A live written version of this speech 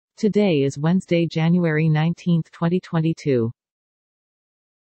Today is Wednesday, January 19, 2022.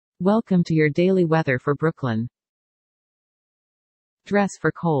 Welcome to your daily weather for Brooklyn. Dress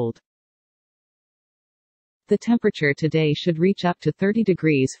for cold. The temperature today should reach up to 30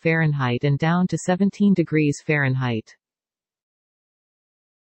 degrees Fahrenheit and down to 17 degrees Fahrenheit.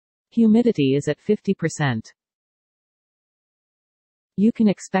 Humidity is at 50%. You can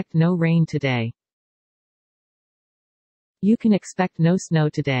expect no rain today. You can expect no snow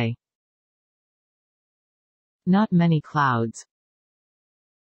today. Not many clouds.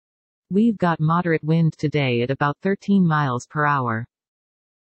 We've got moderate wind today at about 13 miles per hour.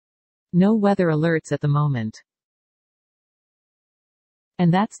 No weather alerts at the moment.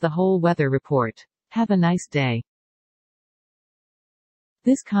 And that's the whole weather report. Have a nice day.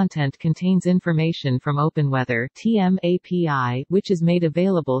 This content contains information from OpenWeather (TM API), which is made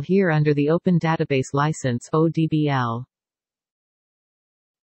available here under the Open Database License (ODBL).